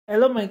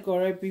Hello my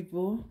correct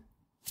people.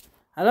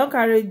 I don't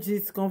carry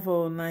gist come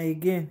for una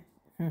again.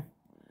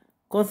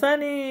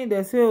 Concerning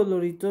the say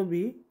Olori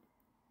Tobi,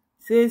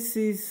 say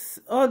since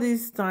all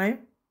this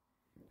time,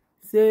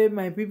 say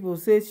my people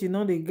say she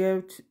no dey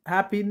get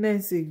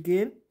happiness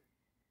again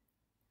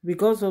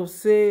because of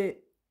say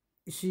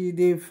she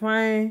dey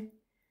find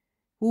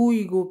who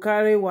e go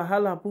carry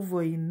wahala put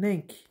for im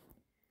neck.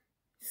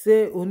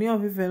 Say Ooni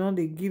of Ife no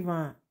dey give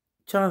am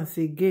chance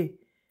again,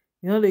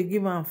 e no dey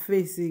give am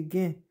face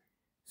again.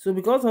 So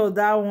because of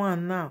that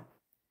one now,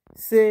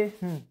 say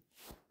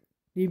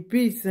the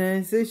peace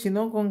say she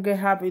no come get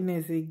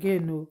happiness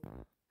again. No,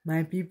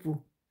 my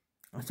people,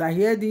 as I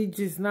hear dis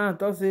gist now, I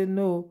tok say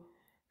no,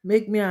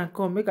 make me and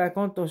come, make I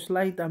come touch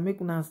light and make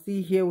una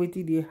still hear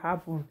wetin dey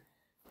happen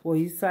for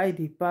inside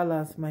the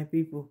palace, my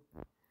people.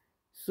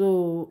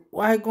 So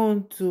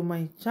welcome to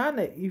my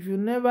channel. If you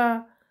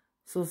never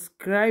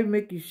subscribe,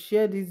 make you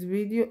share this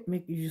video,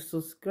 make you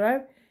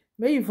subscribe,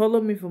 make you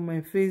follow me for my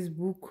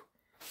Facebook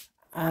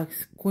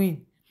as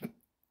Queen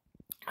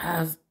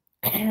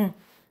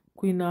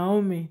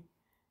Naomi.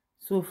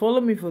 So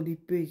follow me for the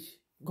page.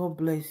 God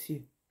bless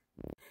you.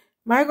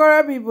 My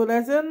correct people,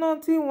 they say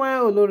nothing when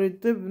Olori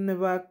Tobi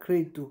never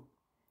create to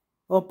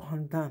up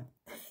and down.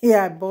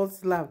 Yeah,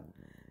 boss laugh.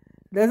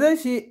 They say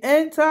she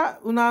enter,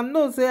 una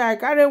know say I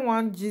carry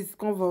one gist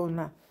come for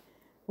una.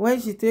 When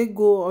she take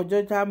go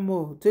Ojoja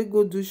Mall, take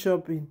go do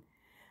shopping.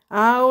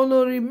 And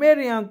Olori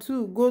Mariam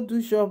too go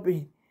do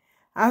shopping.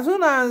 As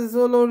soon as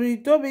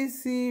Olori Tobi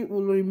see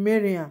Olori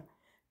Mariam,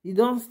 e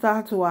don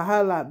start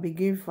wahala,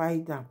 begin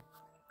fight am.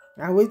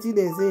 And wetin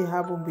dem say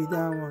happen be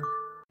that one.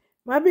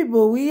 My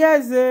people, we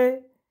hear say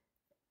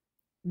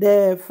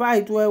they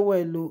fight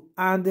well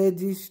and they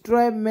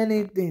destroy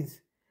many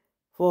things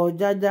for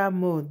Ojoja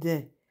Mall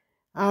there.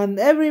 And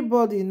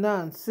everybody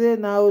now say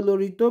na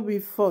Olori Tobi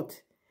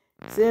fault.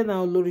 Say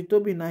na Olori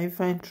Tobi na im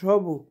find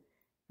trouble.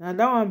 Na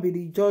that one be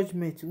the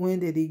judgment when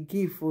they dey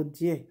give for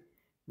there,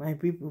 my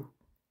people.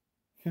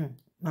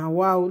 Now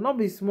wow, not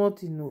be small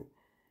thing no.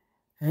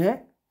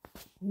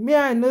 Me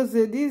I know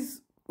say this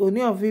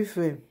Ooni of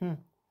Ife,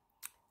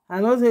 I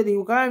know say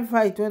the kind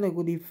fight when they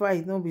go dey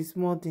fight, not be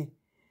small thing.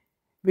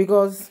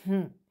 Because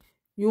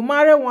you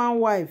marry one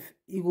wife,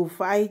 he go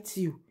fight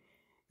you.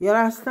 You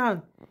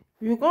understand?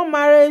 If you come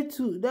marry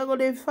two, they go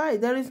dey fight.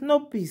 There is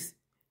no peace.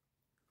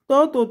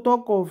 Not to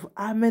talk of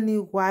how many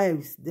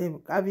wives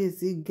dem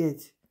obviously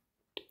get.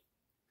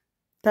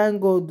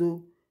 Thank God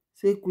though,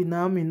 say Queen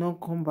Naomi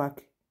not come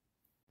back.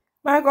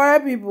 My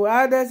correct people,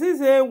 and dem see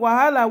say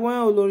wahala when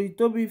Olori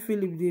Tobi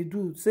Philip dey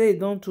do, say e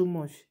don too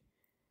much.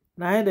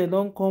 Na im dem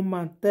don come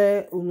and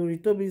tell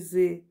Olori Tobi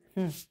say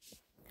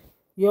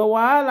your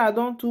wahala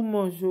don too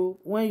much o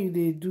when you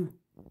dey do.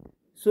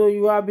 So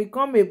you have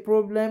become a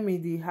problem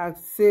in the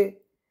house, say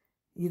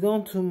e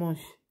don too much.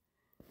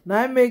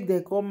 Na im make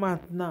dem come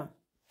out now,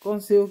 come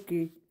say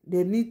okay,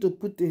 they need to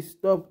put a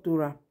stop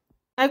to am.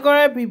 My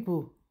correct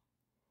people,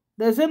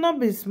 dem say no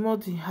be small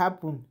thing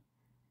happen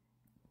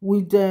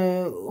with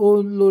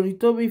Olori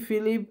Tobi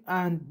Philip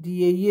and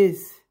the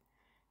Yeyes.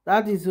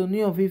 That is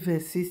Ooni of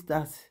Ife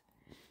sisters.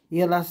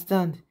 You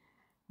understand?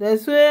 They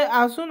say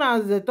as soon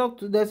as they talk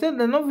to, they say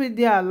they no fit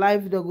dey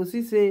alive, they go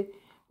see say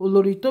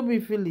Olori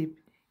Tobi Philip,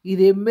 e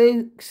dey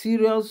make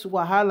serious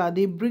wahala,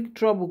 dey bring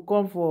trouble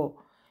come for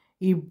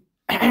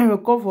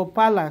come for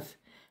palace.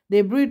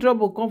 They bring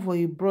trouble come for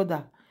his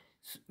brother.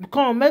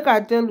 Come make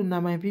I tell you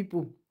now, my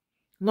people.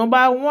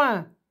 Number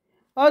one,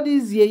 all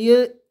these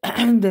yeye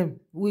them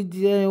with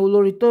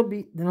Olori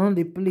Tobi, they no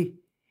dey play.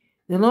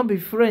 They no be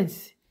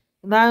friends.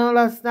 Now I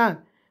understand.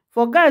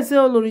 For guys say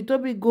Olori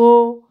Tobi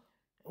go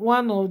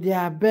one of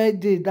their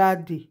birthday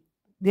that day,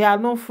 they are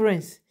not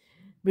friends.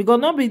 Because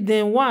not be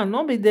them one,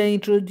 not be them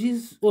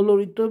introduce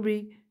Olori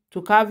Tobi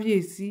to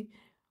Kabiyesi.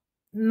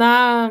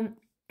 Now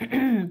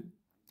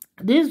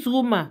this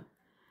woman,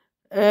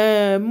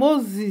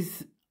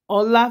 Moses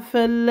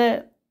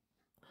Olafele,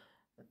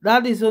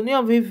 that is Ooni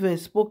of Ife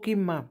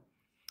spoken man.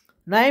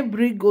 Now he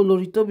bring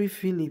Olori Tobi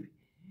Philip.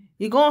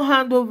 He gonna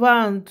hand over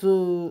am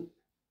to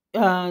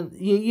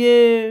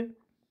Yeye.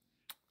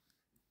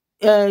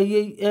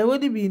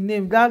 What be his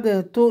name? That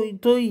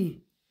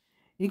Toyi.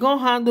 He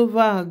gonna hand over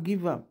and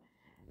give am.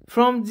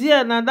 From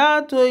there, now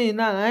that Toyi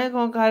now, I ain't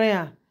gonna carry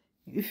am.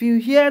 If you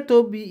hear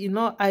Tobi, he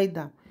not hide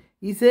am.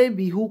 He say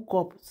be hook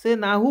up. Say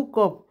na hook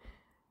up.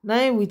 Now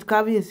him with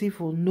Kabiyesi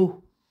for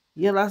no.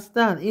 You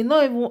understand? He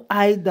not even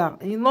hide am.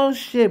 He not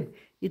shame.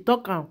 He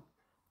talk am.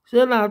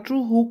 Say na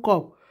true hook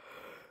up.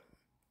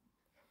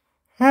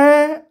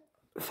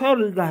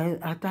 Sorry guys,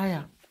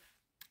 attire.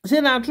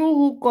 Say na true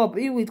hook up.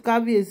 He with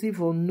Kabiyesi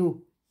for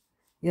no.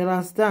 You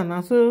understand?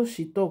 And so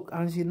she talk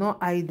and she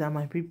not hide am,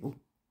 my people.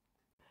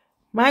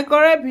 My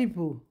correct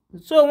people.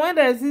 So when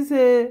they see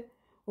say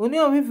Ooni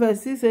of Ife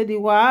see say the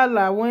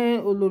wahala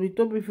when Olori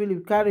Tobi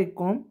Philip carry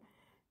come,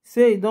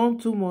 say e don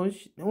too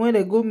much. When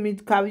they go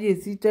meet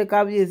Kabiyesi, tell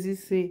Kabiyesi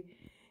say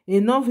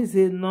enough is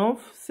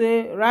enough.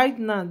 Say right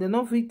now they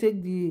no fit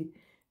take the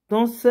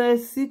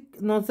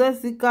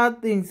nonsensical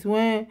things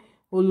when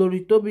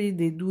Olori Tobi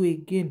dey do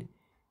again.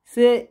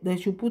 say dem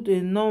should put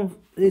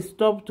a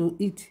stop to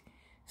it.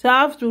 So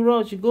after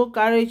all, she go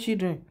carry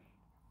children,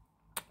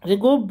 she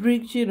go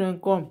bring children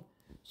come.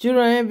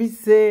 Children be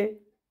say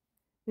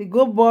e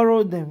go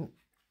borrow dem,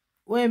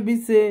 when be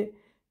say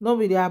no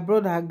be their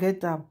brother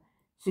get am.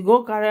 She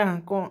go carry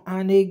am come,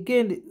 and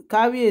again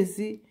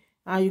Kabiyesi,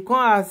 and you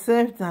can't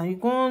accept am, you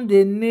can't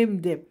dey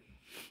name dem.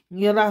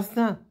 You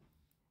understand?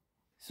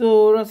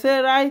 So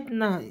say right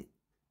now,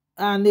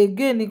 and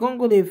again e can't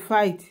go dey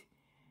fight.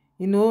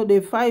 Dey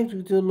fight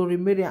with Olori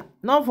Mariam.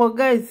 Not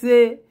forget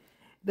say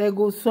they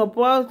go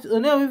support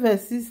Ooni of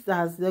Ife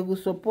sisters. They go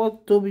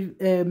support Tobi,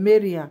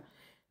 Mariam.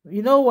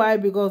 You know why?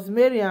 Because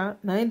Mariam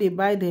na im dey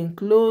buy dem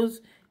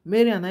clothes.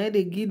 Mariam na im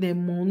dey give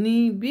dem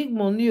money, big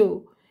money.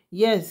 Oh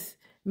yes,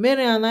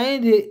 Mariam na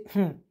im dey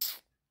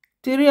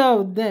three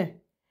of them.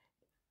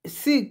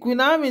 See, Queen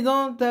Naomi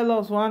don tell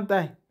us one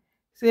time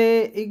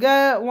say e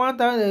get one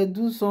time dem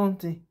do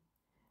something,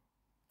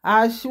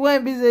 as she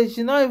wen be say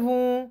she no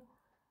even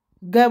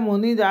get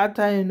money that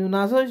time.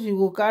 Na so she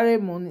go carry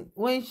money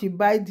when she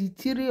buy the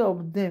three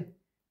of them.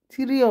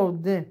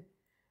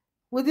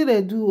 Wetin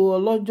dem do?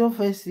 Olojo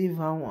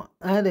festival one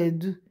and dem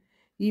do.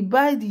 E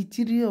buy the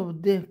three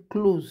of them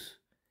clothes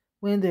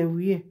when dem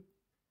wear.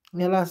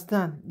 You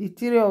understand? The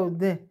three of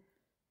them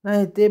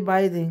na im take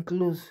buy dem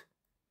clothes.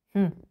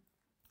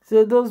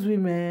 So those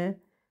women,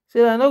 say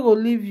dem no go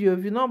leave you.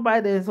 If you no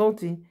buy dem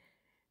something,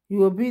 you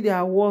go be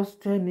their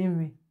worst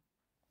enemy.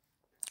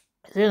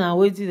 Say na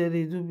wetin dem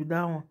dey do be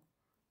that one.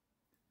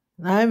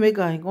 Na im make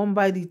am come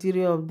buy the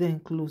three of them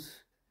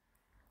clothes.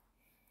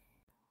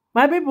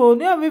 My pipo,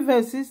 Ooni of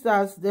Ife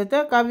sisters, dem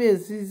tell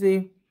Kabiyesi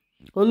say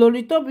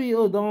Olori Tobi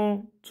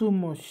don too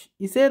much.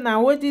 He say na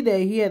wetin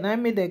dem hear na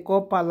im make dem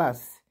call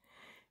palace.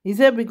 He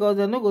say because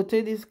dem no go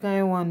take this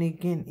kind one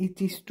again.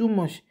 It is too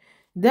much.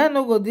 Dem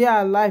no go dey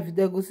alive.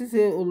 Dem go see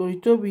say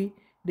Olori Tobi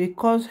dey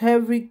cause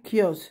heavy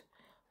chaos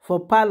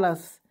for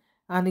palace,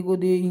 and e go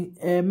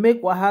dey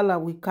make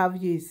wahala with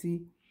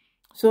Kabiyesi.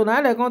 So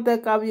now dem come tell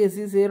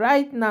Kabiyesi say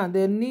right now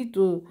dem need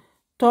to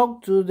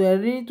talk to,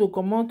 dem need to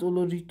comot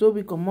Olori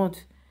Tobi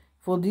comot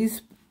for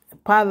this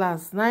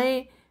palace.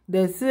 Now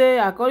dem say,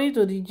 according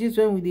to the gist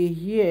wey we dey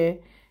hear,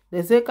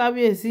 dem say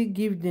Kabiyesi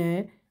give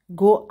dem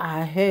go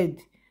ahead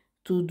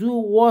to do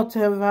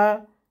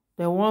whatever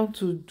dem want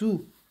to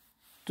do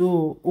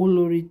to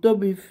Olori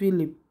Tobi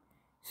Philip.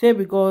 Say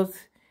because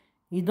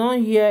e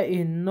don hear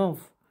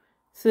enough.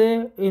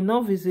 Say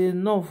enough is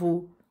enough.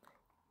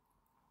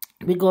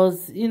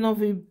 Because e no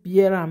fit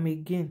bear am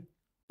again.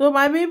 So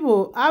my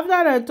pipo,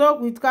 after dem talk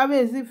with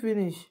Kabiyesi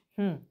finish,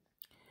 dem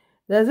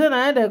say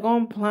na dem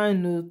come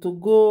plan to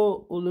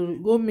go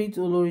meet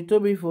Olori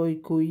Tobi for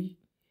Ikoyi.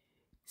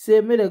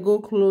 Say make dem go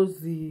close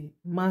the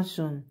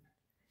mansion.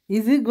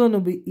 Is it going to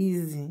be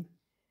easy?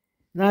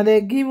 Na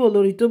dem give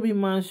Olori Tobi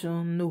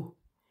mansion? No.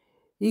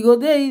 E go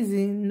dey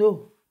easy?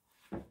 No.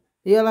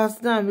 You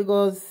understand?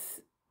 Because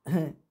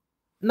is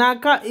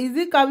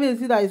it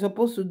Kabiyesi that is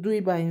supposed to do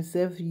it by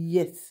himself?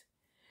 Yes.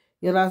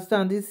 You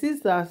understand? The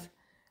sisters,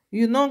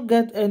 you not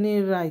get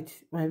any right,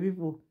 my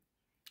people.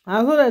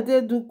 And so that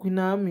they do Queen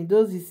Naomi,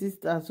 those the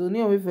sisters,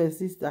 Ooni of Ife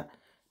sister,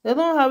 they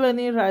don't have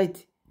any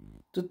right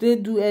to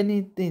take do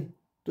anything,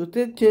 to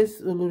take chase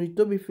Olori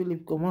Tobi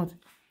Philip come out.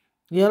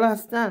 You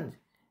understand?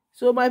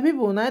 So my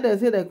people, now they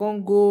say they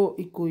can't go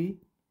Ikoyi,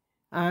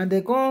 and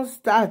they can't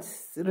start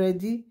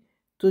ready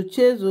to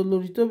chase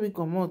Olori Tobi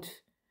come out.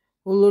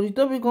 Olori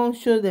Tobi can't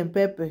show them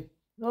pepper.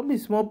 Don't be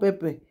small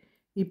pepper.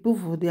 E put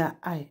for their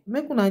eye.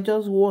 Make una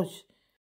just watch